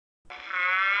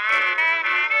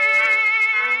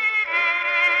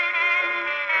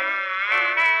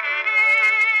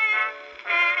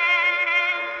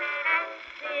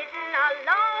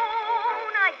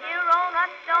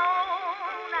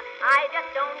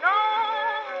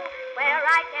know where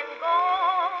I can go.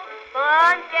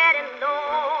 Fun's getting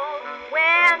low.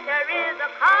 Winter is a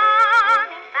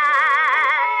coming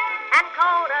fast and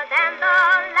colder than the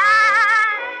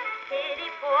last.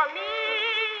 Pity for me,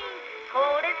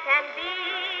 cold as can be.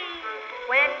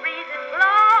 When breezes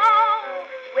blow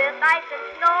with ice and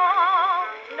snow,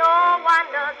 no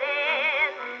wonder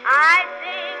then I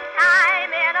sing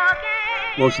time and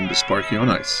again. Welcome to Sparky on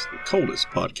Ice, the coldest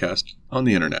podcast on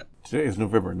the internet. Today is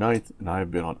November 9th, and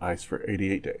I've been on ice for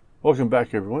 88 days. Welcome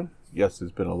back, everyone. Yes,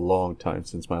 it's been a long time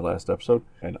since my last episode,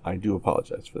 and I do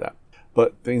apologize for that.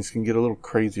 But things can get a little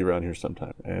crazy around here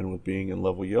sometimes, and with being in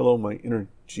level yellow, my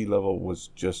energy level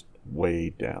was just way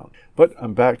down. But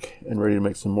I'm back and ready to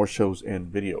make some more shows and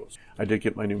videos. I did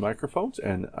get my new microphones,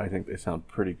 and I think they sound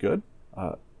pretty good.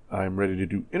 I'm ready to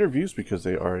do interviews because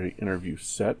they are an interview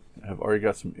set. I've already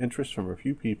got some interest from a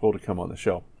few people to come on the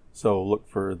show. So look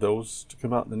for those to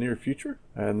come out in the near future,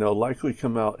 and they'll likely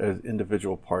come out as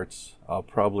individual parts. I'll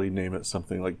probably name it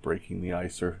something like Breaking the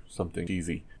Ice or something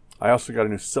easy. I also got a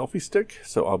new selfie stick,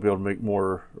 so I'll be able to make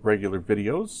more regular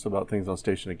videos about things on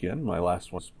station again. My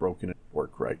last one's broken and didn't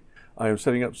work right. I am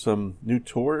setting up some new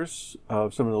tours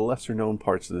of some of the lesser known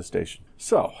parts of the station.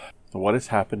 So, what has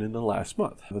happened in the last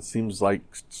month? It seems like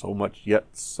so much, yet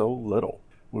so little.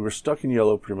 We were stuck in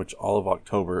yellow pretty much all of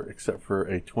October, except for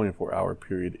a 24-hour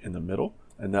period in the middle,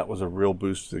 and that was a real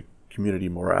boost to community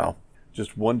morale.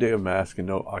 Just one day of mask and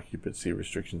no occupancy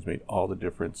restrictions made all the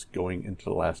difference going into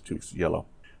the last 2 weeks yellow.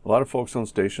 A lot of folks on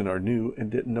station are new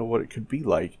and didn't know what it could be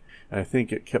like, and I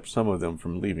think it kept some of them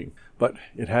from leaving. But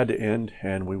it had to end,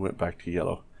 and we went back to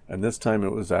yellow. And this time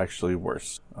it was actually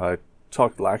worse. I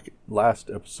talked last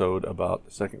episode about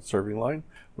the second serving line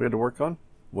we had to work on.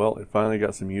 Well, it finally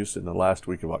got some use in the last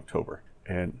week of October,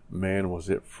 and man, was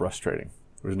it frustrating.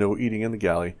 There was no eating in the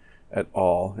galley at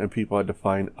all, and people had to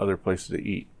find other places to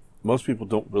eat. Most people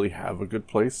don't really have a good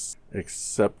place,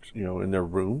 except, in their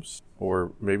rooms,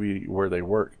 or maybe where they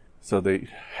work. So they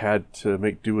had to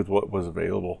make do with what was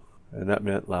available, and that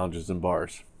meant lounges and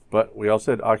bars. But we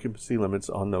also had occupancy limits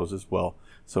on those as well,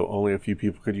 so only a few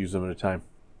people could use them at a time.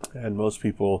 And most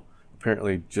people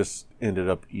apparently just ended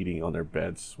up eating on their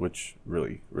beds, which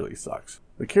really, really sucks.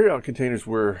 The carryout containers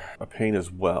were a pain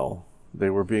as well. They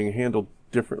were being handled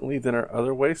differently than our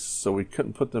other wastes, so we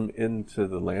couldn't put them into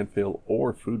the landfill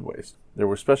or food waste. There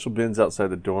were special bins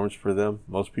outside the dorms for them.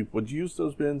 Most people would use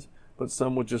those bins, but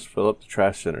some would just fill up the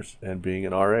trash centers. And being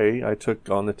an RA, I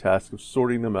took on the task of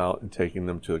sorting them out and taking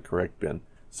them to the correct bin,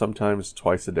 sometimes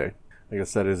twice a day. I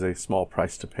guess that is a small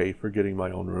price to pay for getting my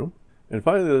own room. And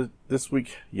finally, this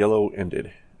week, yellow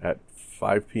ended. At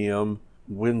 5 p.m.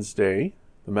 Wednesday,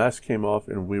 the mask came off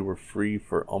and we were free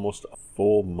for almost a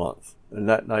full month. And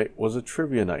that night was a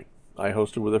trivia night. I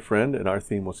hosted with a friend and our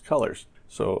theme was colors.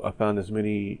 So I found as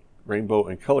many rainbow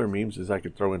and color memes as I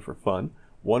could throw in for fun.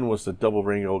 One was the double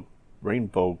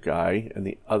rainbow guy, and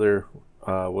the other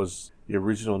was the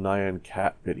original Nyan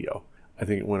Cat video. I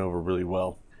think it went over really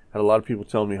well. Had a lot of people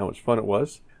telling me how much fun it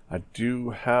was. I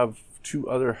do have 2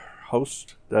 other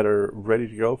hosts that are ready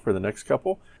to go for the next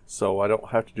couple, so I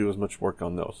don't have to do as much work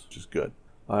on those, which is good.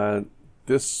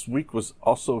 This week was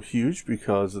also huge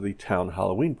because of the town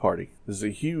Halloween party. This is a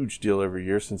huge deal every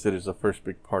year since it is the first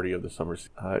big party of the summer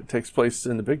season. It takes place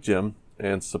in the big gym,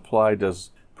 and Supply does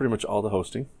pretty much all the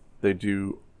hosting. They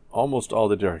do almost all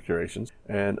the decorations,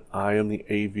 and I am the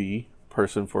AV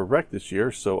person for Rec this year,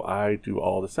 so I do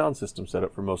all the sound system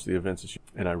setup for most of the events this year,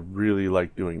 and I really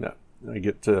like doing that. I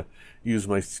get to use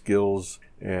my skills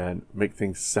and make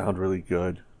things sound really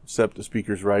good. Set the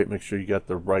speakers right, make sure you got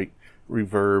the right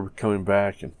reverb coming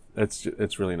back, and it's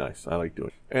really nice. I like doing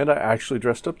it. And I actually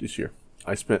dressed up this year.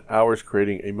 I spent hours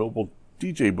creating a mobile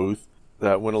DJ booth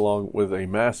that went along with a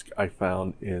mask I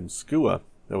found in SCUA.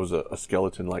 That was a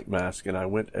skeleton-like mask, and I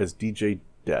went as DJ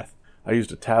Death. I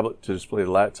used a tablet to display the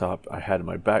laptop I had in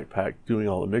my backpack doing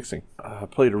all the mixing. I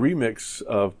played a remix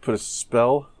of Put a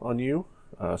Spell on You,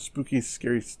 Spooky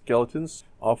Scary Skeletons,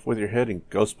 Off With Your Head, and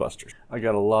Ghostbusters. I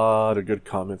got a lot of good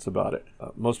comments about it.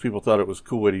 Most people thought it was a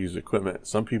cool way to use equipment.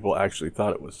 Some people actually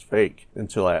thought it was fake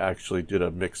until I actually did a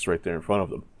mix right there in front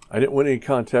of them. I didn't win any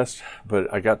contests,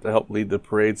 but I got to help lead the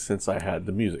parade since I had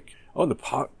the music. Oh, and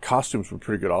the costumes were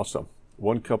pretty good also.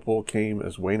 One couple came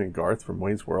as Wayne and Garth from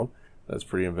Wayne's World. That's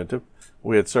pretty inventive.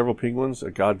 We had several penguins,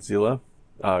 a Godzilla,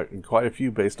 and quite a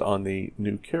few based on the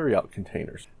new carryout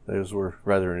containers. Those were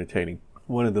rather entertaining.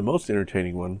 One of the most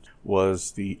entertaining ones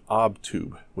was the OB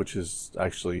tube, which is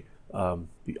actually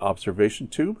the observation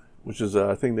tube, which is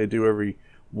a thing they do every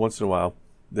once in a while.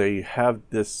 They have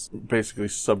this basically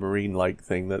submarine-like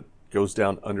thing that goes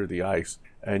down under the ice,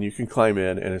 and you can climb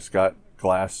in, and it's got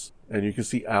glass and you can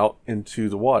see out into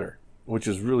the water, which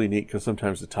is really neat because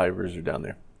sometimes the tivers are down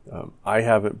there. I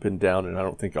haven't been down, and I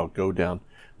don't think I'll go down.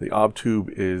 The ob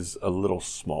tube is a little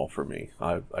small for me.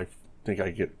 I think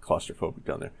I get claustrophobic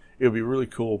down there. It would be really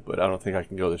cool, but I don't think I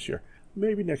can go this year.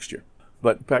 Maybe next year.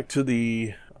 But back to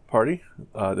the party.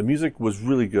 The music was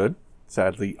really good.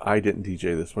 Sadly, I didn't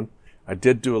DJ this one. I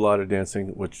did do a lot of dancing,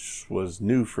 which was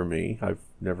new for me. I've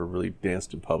never really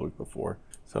danced in public before,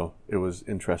 so it was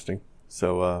interesting.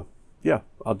 So, yeah,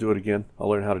 I'll do it again. I'll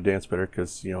learn how to dance better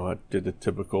because, I did the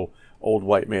typical old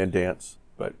white man dance,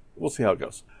 but we'll see how it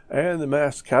goes. And the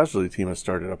mass casualty team has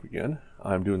started up again.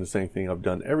 I'm doing the same thing I've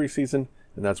done every season,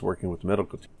 and that's working with the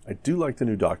medical team. I do like the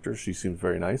new doctor. She seems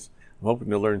very nice. I'm hoping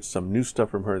to learn some new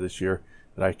stuff from her this year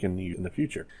that I can use in the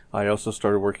future. I also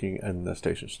started working in the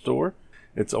station store.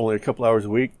 It's only a couple hours a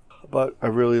week, but I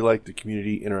really like the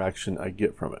community interaction I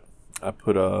get from it. I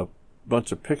put a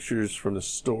bunch of pictures from the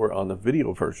store on the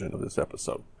video version of this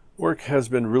episode. Work has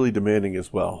been really demanding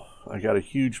as well. I got a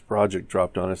huge project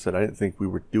dropped on us that I didn't think we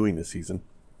were doing this season,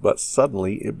 but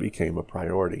suddenly it became a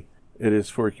priority. It is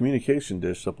for a communication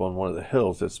dish up on one of the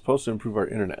hills that's supposed to improve our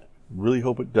internet. Really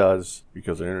hope it does,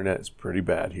 because our internet is pretty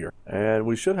bad here. And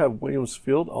we should have Williams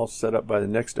Field all set up by the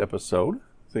next episode.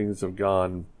 Things have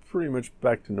gone pretty much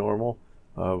back to normal.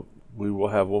 We will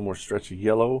have one more stretch of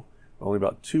yellow, only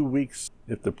about 2 weeks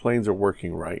if the planes are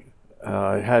working right.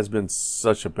 It has been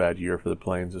such a bad year for the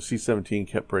planes. The C-17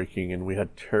 kept breaking, and we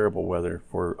had terrible weather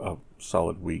for a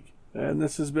solid week. And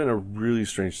this has been a really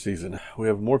strange season. We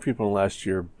have more people than last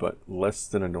year, but less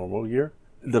than a normal year.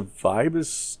 The vibe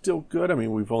is still good. I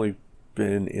mean, we've only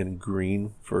been in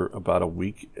green for about a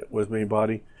week with Main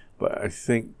Body, but I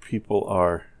think people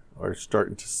are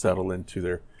starting to settle into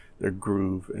their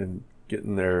groove and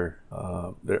getting their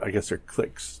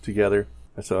clicks together.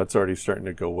 And so it's already starting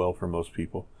to go well for most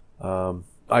people.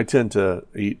 I tend to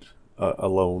eat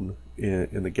alone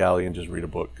in the galley and just read a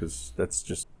book because that's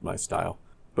just my style.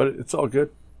 But it's all good.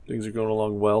 Things are going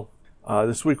along well.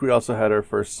 This week we also had our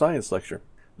first science lecture.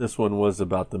 This one was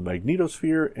about the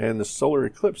magnetosphere and the solar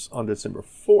eclipse on December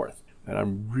 4th. And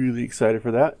I'm really excited for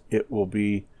that. It will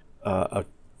be a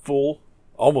full,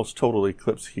 almost total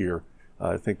eclipse here.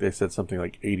 I think they said something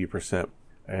like 80%.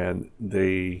 And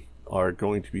they are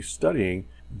going to be studying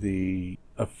the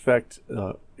effect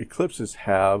eclipses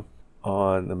have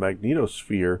on the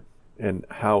magnetosphere and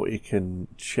how it can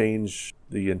change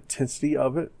the intensity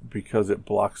of it because it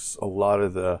blocks a lot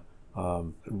of the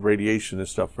radiation and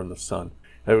stuff from the sun.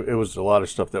 It was a lot of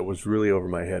stuff that was really over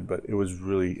my head, but it was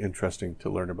really interesting to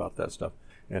learn about that stuff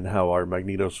and how our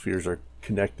magnetospheres are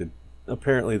connected.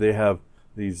 Apparently they have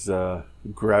these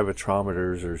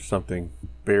gravitometers or something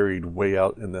buried way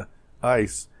out in the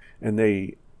ice, and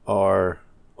they are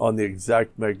on the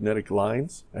exact magnetic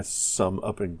lines as some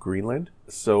up in Greenland.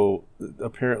 So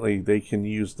apparently they can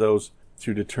use those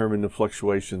to determine the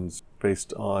fluctuations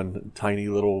based on tiny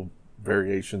little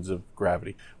variations of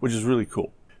gravity, which is really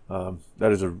cool.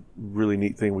 That is a really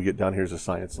neat thing we get down here as a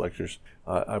science lectures.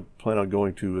 I plan on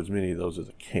going to as many of those as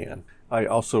I can. I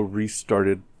also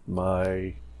restarted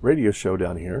my radio show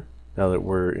down here. Now that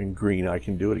we're in green, I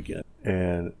can do it again.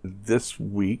 And this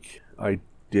week I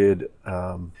did,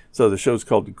 so the show's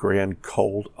called the Grand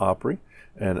Cold Opry,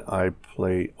 and I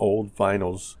play old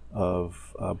vinyls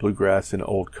of bluegrass and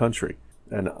old country.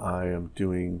 And I am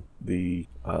doing the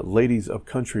Ladies of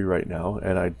Country right now,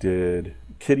 and I did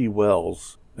Kitty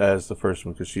Wells as the first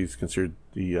one because she's considered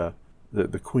the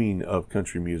queen of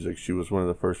country music. She was one of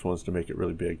the first ones to make it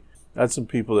really big. I had some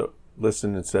people that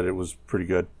listened and said it was pretty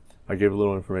good. I gave a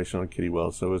little information on Kitty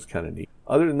Wells, so it was kind of neat.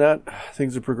 Other than that,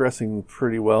 things are progressing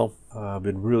pretty well. I've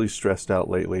been really stressed out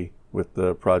lately with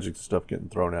the project stuff getting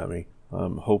thrown at me.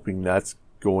 I'm hoping that's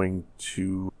going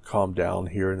to calm down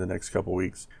here in the next couple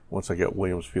weeks once I get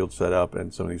Williams Field set up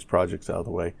and some of these projects out of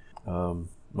the way.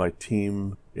 My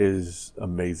team is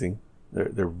amazing.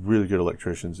 They're really good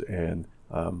electricians, and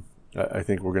I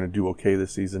think we're going to do okay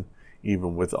this season,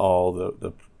 even with all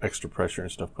the extra pressure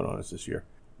and stuff put on us this year.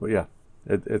 But yeah,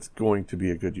 it's going to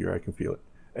be a good year. I can feel it.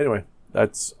 Anyway,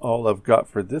 that's all I've got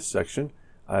for this section.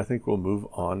 I think we'll move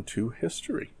on to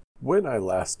history. When I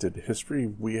last did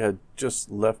history, we had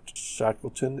just left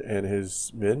Shackleton and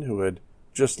his men who had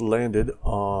just landed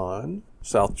on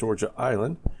South Georgia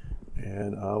Island,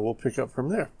 and we'll pick up from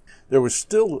there. There was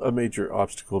still a major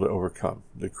obstacle to overcome.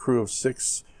 The crew of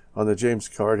 6 on the James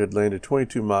Caird had landed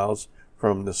 22 miles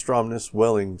from the Stromness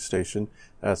Welling station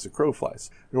as the crow flies.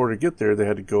 In order to get there, they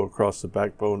had to go across the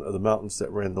backbone of the mountains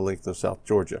that ran the length of South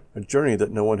Georgia, a journey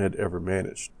that no one had ever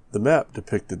managed. The map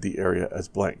depicted the area as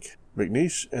blank.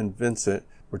 McNeish and Vincent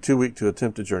were too weak to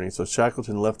attempt the journey, so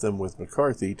Shackleton left them with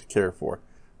McCarthy to care for.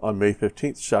 On May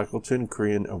 15th, Shackleton,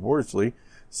 Crean, and Worsley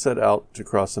set out to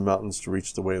cross the mountains to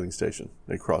reach the whaling station.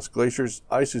 They crossed glaciers,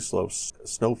 icy slopes,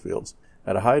 snowfields.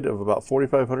 At a height of about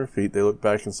 4,500 feet, they looked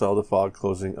back and saw the fog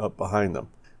closing up behind them.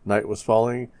 Night was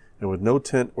falling, and with no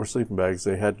tent or sleeping bags,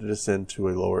 they had to descend to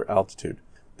a lower altitude.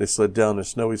 They slid down a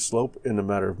snowy slope in a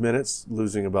matter of minutes,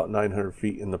 losing about 900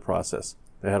 feet in the process.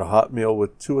 They had a hot meal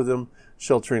with two of them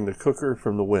sheltering the cooker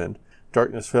from the wind.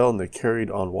 Darkness fell, and they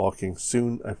carried on walking.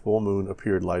 Soon a full moon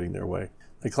appeared, lighting their way.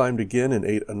 They climbed again and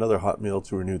ate another hot meal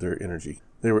to renew their energy.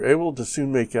 They were able to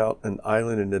soon make out an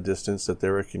island in the distance that they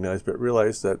recognized, but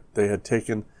realized that they had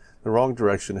taken the wrong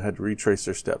direction and had to retrace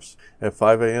their steps. At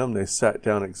 5 a.m., they sat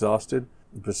down exhausted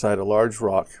beside a large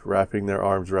rock, wrapping their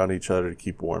arms around each other to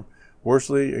keep warm.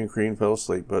 Worsley and Crean fell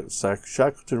asleep, but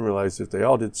Shackleton realized if they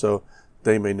all did so,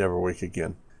 they may never wake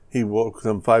again. He woke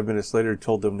them 5 minutes later,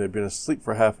 told them they'd been asleep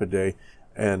for half a day,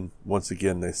 and once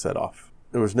again they set off.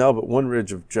 There was now but one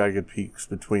ridge of jagged peaks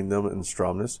between them and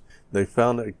Stromness. They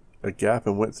found a gap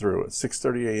and went through. At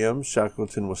 6:30 a.m.,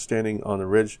 Shackleton was standing on the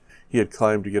ridge he had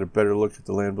climbed to get a better look at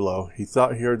the land below. He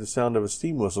thought he heard the sound of a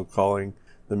steam whistle calling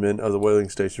the men of the whaling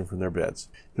station from their beds.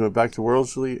 He went back to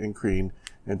Worsley and Crean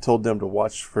and told them to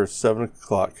watch for 7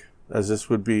 o'clock, as this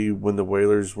would be when the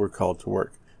whalers were called to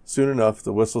work. Soon enough,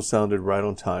 the whistle sounded right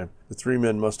on time. The three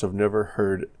men must have never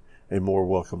heard a more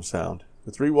welcome sound.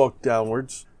 The three walked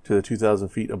downwards to the 2,000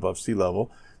 feet above sea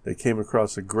level. They came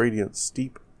across a gradient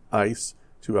steep ice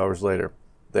 2 hours later.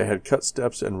 They had cut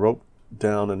steps and roped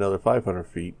down another 500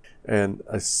 feet, and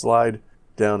a slide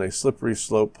down a slippery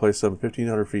slope placed them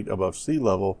 1,500 feet above sea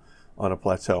level on a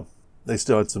plateau. They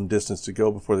still had some distance to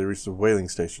go before they reached the whaling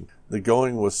station. The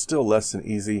going was still less than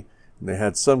easy, and they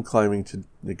had some climbing to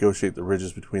negotiate the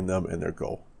ridges between them and their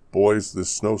goal. Boys, this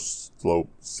snow slope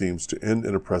seems to end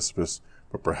in a precipice,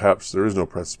 but perhaps there is no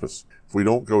precipice. If we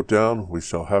don't go down, we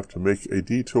shall have to make a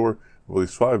detour of at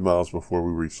least 5 miles before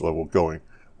we reach level going.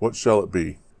 What shall it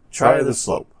be? Try the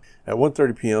slope. At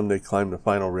 1:30 p.m., they climbed the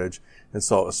final ridge and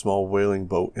saw a small whaling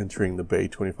boat entering the bay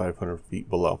 2,500 feet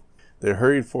below. They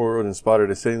hurried forward and spotted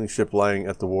a sailing ship lying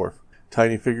at the wharf.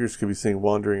 Tiny figures could be seen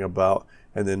wandering about,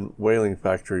 and then whaling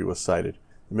factory was sighted.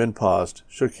 The men paused,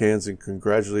 shook hands, and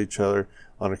congratulated each other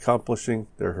on accomplishing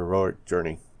their heroic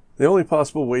journey. The only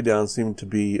possible way down seemed to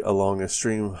be along a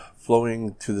stream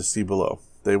flowing to the sea below.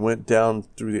 They went down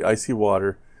through the icy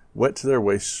water, wet to their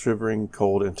waists, shivering,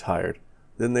 cold, and tired.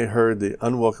 Then they heard the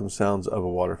unwelcome sounds of a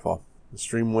waterfall. The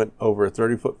stream went over a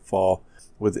 30-foot fall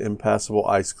with impassable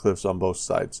ice cliffs on both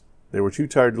sides. They were too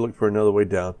tired to look for another way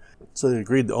down, so they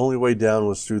agreed the only way down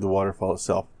was through the waterfall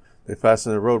itself. They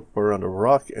fastened a rope around a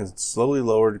rock and slowly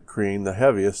lowered Crean, the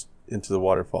heaviest, into the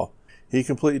waterfall. He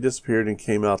completely disappeared and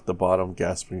came out the bottom,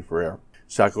 gasping for air.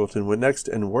 Shackleton went next,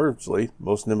 and Worsley,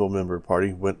 most nimble member of the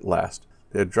party, went last.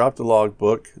 They had dropped the log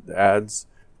book, the adze,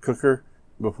 cooker,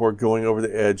 before going over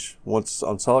the edge. Once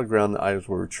on solid ground, the items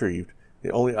were retrieved,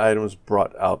 the only items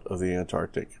brought out of the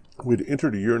Antarctic. We had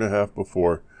entered a year and a half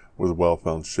before with a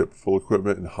well-found ship, full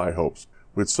equipment and high hopes.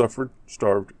 We had suffered,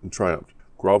 starved, and triumphed,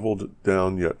 groveled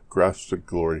down yet grasped at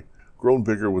glory, grown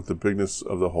bigger with the bigness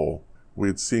of the whole. We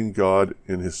had seen God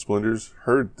in his splendors,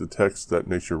 heard the text that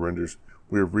nature renders.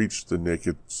 We have reached the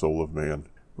naked soul of man.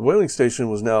 The whaling station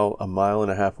was now a mile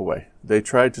and a half away. They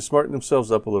tried to smarten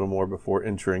themselves up a little more before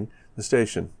entering the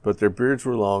station, but their beards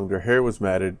were long, their hair was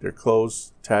matted, their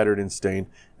clothes tattered and stained,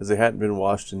 as they hadn't been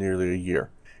washed in nearly a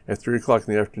year. At 3 o'clock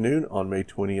in the afternoon, on May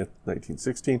 20th,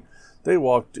 1916, they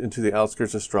walked into the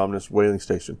outskirts of Stromness whaling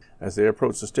station. As they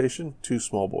approached the station, two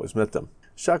small boys met them.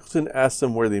 Shackleton asked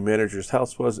them where the manager's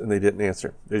house was, and they didn't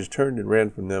answer. They just turned and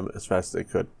ran from them as fast as they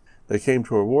could. They came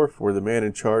to a wharf where the man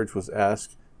in charge was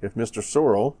asked if Mr.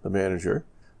 Sorrell, the manager,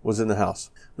 was in the house.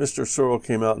 Mr. Sorrell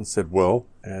came out and said, "Well,"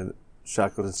 and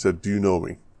Shackleton said, "Do you know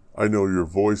me?" "I know your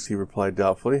voice," he replied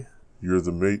doubtfully. "You're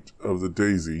the mate of the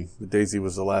Daisy." The Daisy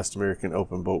was the last American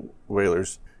open boat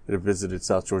whalers that had visited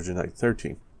South Georgia in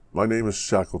 1913. "My name is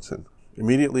Shackleton."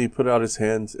 Immediately he put out his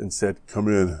hands and said, "Come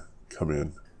in, come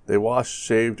in." They washed,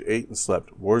 shaved, ate, and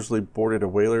slept. Worsley boarded a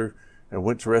whaler and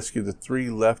went to rescue the three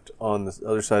left on the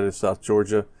other side of South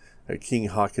Georgia at King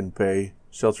Haakon Bay,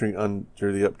 sheltering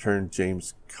under the upturned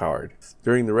James Caird.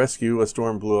 During the rescue, a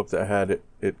storm blew up that had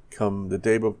it come the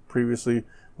day previously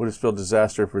would have spelled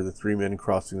disaster for the three men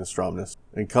crossing the Stromness,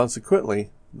 and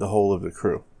consequently the whole of the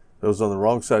crew, those on the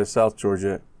wrong side of South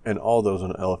Georgia and all those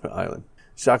on Elephant Island.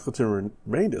 Shackleton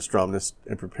remained at Stromness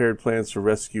and prepared plans for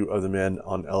rescue of the men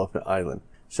on Elephant Island.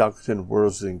 Shackleton,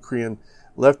 Worsley, and Crean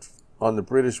left on the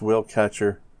British whale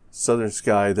catcher Southern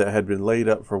Sky that had been laid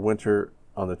up for winter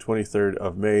on the 23rd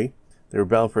of May. They were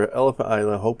bound for Elephant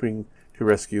Island, hoping to to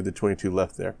rescue the 22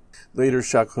 left there. Later,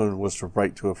 Shackleton was to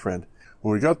write to a friend.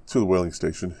 When we got to the whaling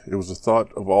station, it was the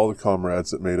thought of all the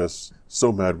comrades that made us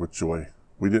so mad with joy.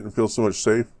 We didn't feel so much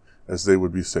safe as they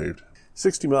would be saved.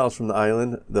 60 miles from the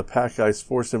island, the pack ice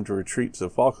forced them to retreat to the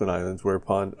Falkland Islands,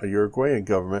 whereupon a Uruguayan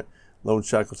government loaned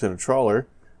Shackleton a trawler,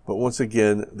 but once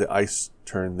again the ice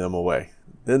turned them away.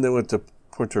 Then they went to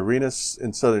Puerto Arenas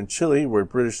in southern Chile, where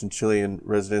British and Chilean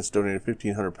residents donated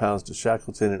 1,500 pounds to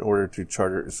Shackleton in order to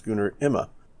charter a schooner Emma.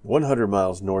 100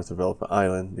 miles north of Elephant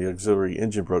Island, the auxiliary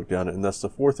engine broke down, and thus the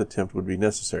fourth attempt would be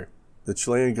necessary. The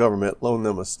Chilean government loaned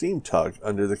them a steam tug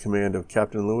under the command of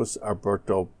Captain Luis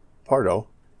Alberto Pardo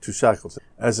to Shackleton.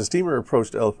 As the steamer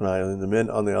approached Elephant Island, the men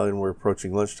on the island were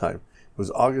approaching lunchtime. It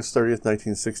was August 30th,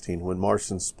 1916, when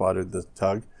Marston spotted the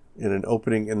tug in an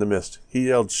opening in the mist. He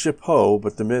yelled, "Ship ho!"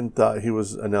 but the men thought he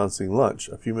was announcing lunch.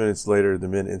 A few minutes later, the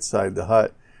men inside the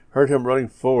hut heard him running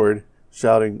forward,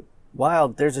 shouting,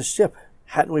 "Wild, there's a ship!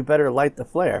 Hadn't we better light the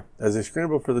flare?" As they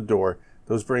scrambled for the door,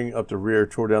 those bringing up the rear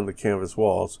tore down the canvas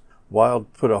walls.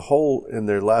 Wild put a hole in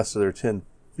their last of their tin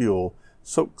fuel,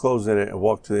 soaked clothes in it, and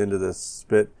walked to the end of the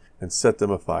spit and set them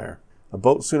afire. A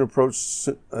boat soon approached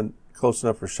close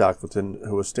enough for Shackleton,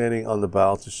 who was standing on the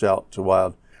bow, to shout to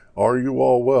Wild, "Are you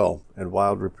all well?" And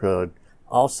Wild replied,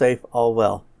 "All safe, all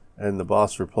well." And the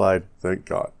boss replied, "Thank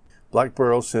God."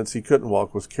 Blackborough, since he couldn't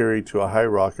walk, was carried to a high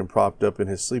rock and propped up in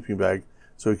his sleeping bag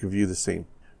so he could view the scene.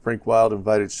 Frank Wild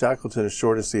invited Shackleton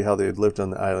ashore to see how they had lived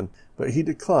on the island, but he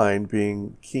declined,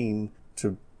 being keen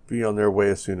to be on their way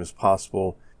as soon as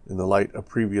possible in the light of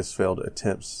previous failed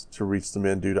attempts to reach the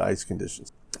men due to ice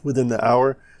conditions. Within the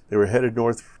hour, they were headed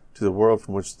north to the world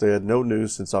from which they had no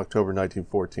news since October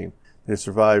 1914. They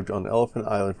survived on Elephant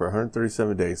Island for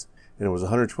 137 days, and it was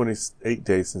 128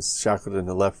 days since Shackleton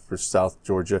had left for South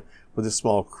Georgia with a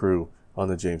small crew on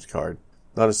the James Caird.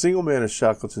 Not a single man of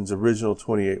Shackleton's original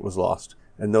 28 was lost,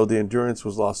 and though the Endurance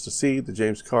was lost to sea, the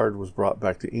James Caird was brought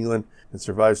back to England and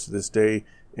survives to this day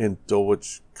in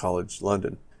Dulwich College,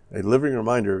 London, a living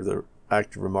reminder of the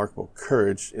act of remarkable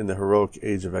courage in the heroic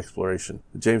age of exploration.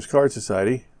 The James Caird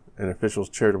Society, an official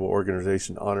charitable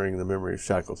organization honoring the memory of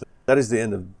Shackleton. That is the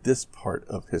end of this part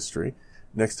of history.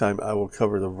 Next time I will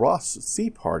cover the Ross Sea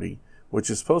Party, which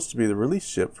is supposed to be the release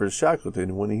ship for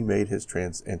Shackleton when he made his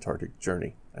trans-Antarctic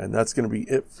journey. And that's going to be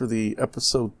it for the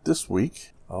episode this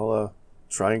week. I'll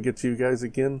try and get to you guys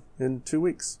again in 2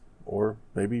 weeks. Or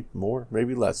maybe more,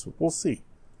 maybe less. We'll see.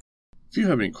 If you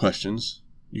have any questions,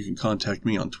 you can contact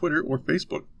me on Twitter or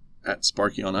Facebook at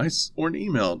Sparky on Ice, or an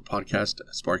email at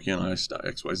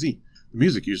podcast@sparkyonice.xyz. The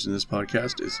music used in this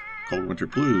podcast is Cold Winter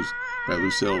Blues by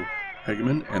Lucille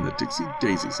Hegeman and the Dixie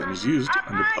Daisies and is used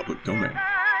under public domain.